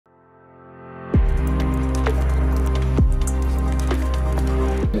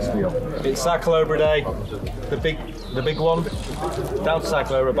It's Sacalobra Day, the big one. Down to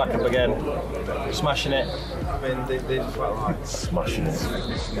Sacalobra, back up again, smashing it. Smashing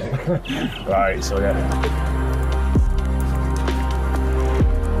it. Right, so yeah.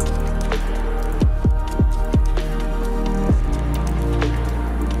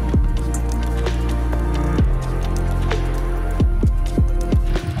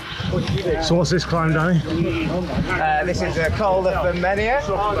 So what's this climb, Danny? This is a Col de Femenia.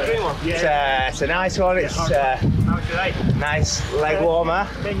 It's a nice one. It's nice leg warmer.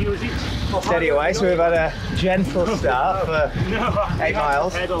 Steady away. So we've had a gentle start for 8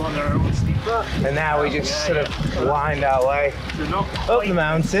 miles, and now we just sort of wind our way up the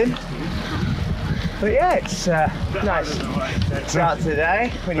mountain. But yeah, it's nice start to the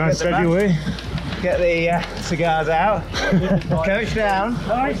day. When you Nice steady way. Get the cigars out. Coach down.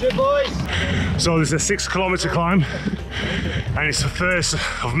 Nice, boys. So there's a 6-kilometre climb, and it's the first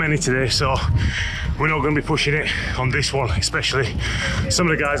of many today, so we're not going to be pushing it on this one especially. Some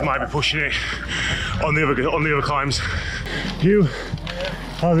of the guys might be pushing it on the other climbs. Hugh,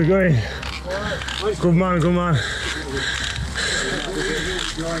 how's it going? Good man, good man.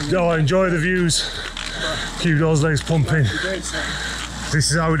 Oh, enjoy the views. Keep those legs pumping.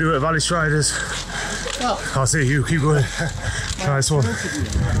 This is how we do it at Valley Striders. I'll see you, keep going. Nice one.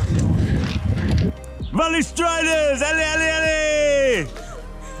 Valley Striders! Allez, allez,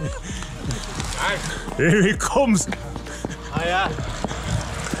 allez! Here he comes! Oh yeah.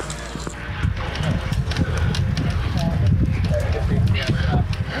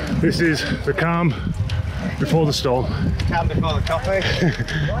 This is the calm before the storm. Calm before the coffee.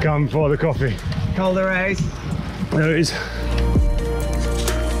 Calm before the coffee. Col de Reis. There it is.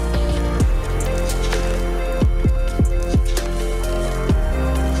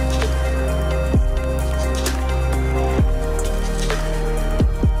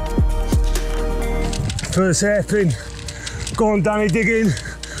 First hairpin. Go on, Danny, dig in.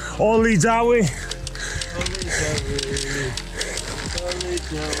 All leads our way.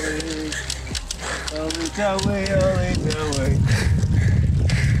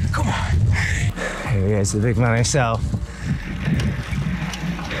 Come on. Here he is, the big man himself.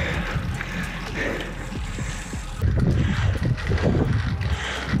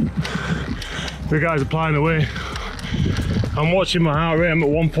 The guys are plying away. I'm watching my heart rate. I'm at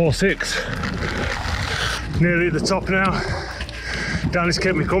 146. Nearly at the top now. Danny's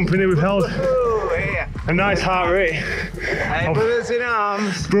kept me company. We've held a nice heart rate. Hey, brothers in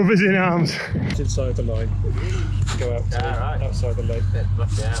arms. Brothers in arms. It's inside the line. Go out outside the lake.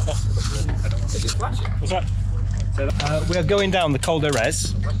 What's that? We are going down the Col de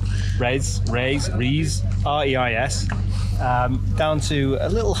Reis, R-E-I-S, down to a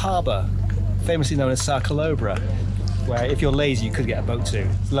little harbour, famously known as Sacalobra, where if you're lazy you could get a boat to.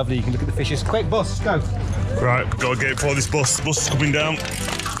 It's lovely, you can look at the fishes. Quick, bus, go! Right, gotta get it before this bus. The bus is coming down.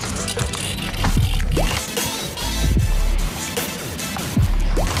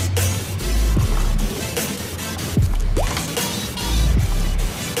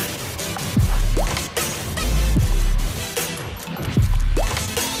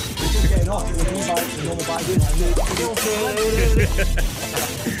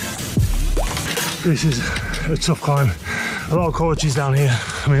 This is a tough climb. A lot of coaches down here.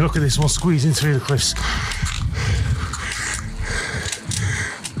 I mean, look at this one squeezing through the cliffs.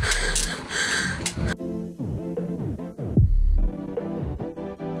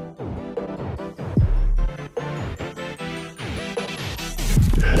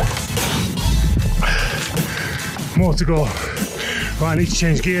 More to go. Right, I need to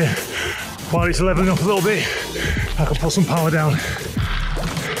change gear. While it's leveling up a little bit, I can put some power down.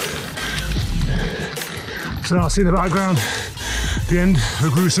 So now I see in the background the end of a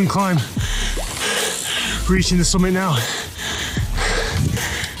gruesome climb. Reaching the summit now.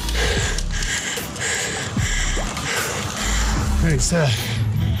 And it's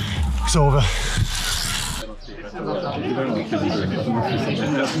over.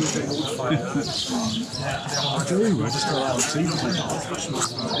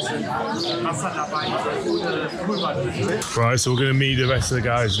 Right, so we're going to meet the rest of the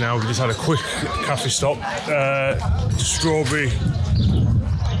guys now. We just had a quick cafe stop. Strawberry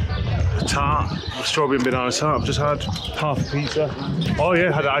tart, strawberry and banana tart. I've just had half a pizza. Oh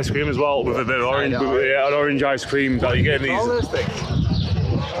yeah, had ice cream as well with a bit of orange. Yeah, an orange ice cream that you get in these.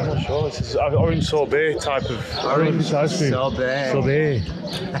 I'm not sure. This is orange sorbet type of orange ice cream. Sorbet.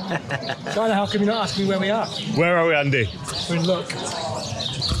 China, how come you not ask me where we are? Where are we, Andy? We're in Luck.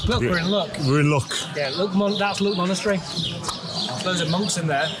 Look, we're in Luck. We're in Luck. Yeah, Luck, that's Luck Monastery. There's loads of monks in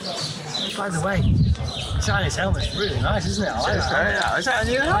there. By the way, Chinese helmet's really nice, isn't it? I like that. Is that a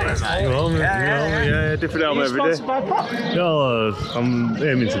new helmet, mate? Well, yeah, different helmet every day. Sponsored by Pop? No, I'm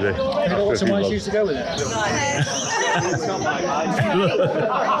aiming to be. Have you got some nice shoes to go with it?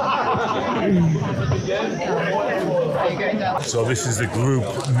 So this is the group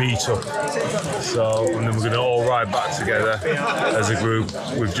meetup. So, and then we're going to all ride back together as a group.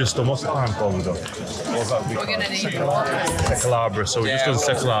 We've just done, what's the time called we've done? What's that? We're going to need Secalabra. So we've just done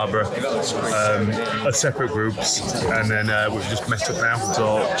Secalabra as separate groups, and then we've just met up now.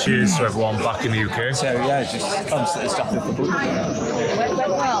 So cheers to everyone back in the UK. So yeah, just constantly stopping for food.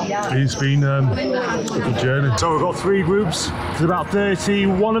 It's been a good journey. So we've got 3 groups. There's about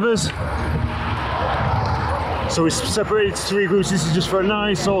 31 of us. So we separated to 3 groups. This is just for a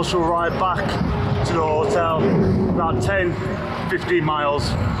nice social ride back to the hotel. About 10, 15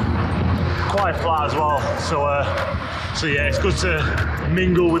 miles. Quite flat as well. So yeah, it's good to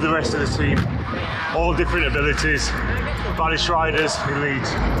mingle with the rest of the team. All different abilities. Valish riders in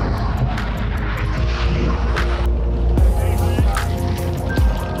Leeds.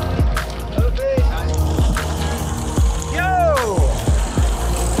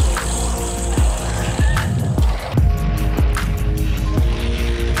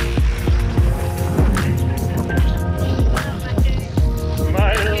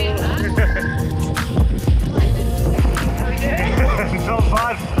 Not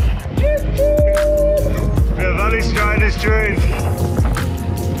bad. The Valley Striders train.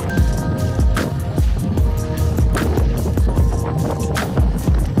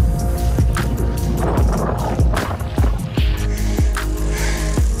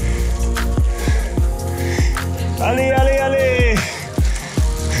 Ali, Ali, Ali.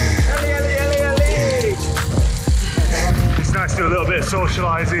 Ali, Ali, Ali, Ali. It's nice to do a little bit of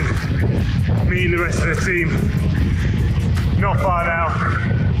socialising, meeting the rest of the team. Not far now,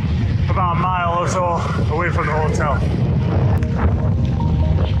 about a mile or so away from the hotel.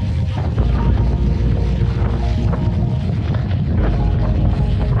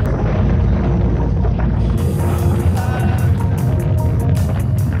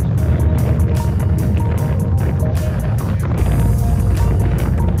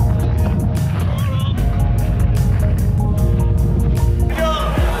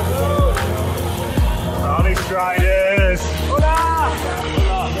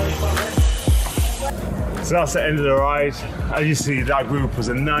 So that's the end of the ride. As you see, that group was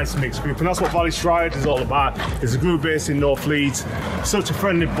a nice mixed group, and that's what Valley Stride is all about. It's a group based in North Leeds. Such a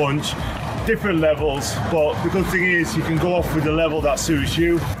friendly bunch, different levels, but the good thing is you can go off with the level that suits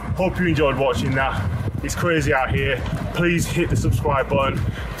you. Hope you enjoyed watching that. It's crazy out here. Please hit the subscribe button,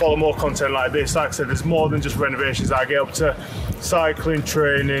 follow more content like this. Like I said, there's more than just renovations. I get up to cycling,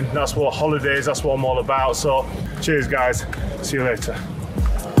 training, that's what holidays, that's what I'm all about. So cheers guys, see you later.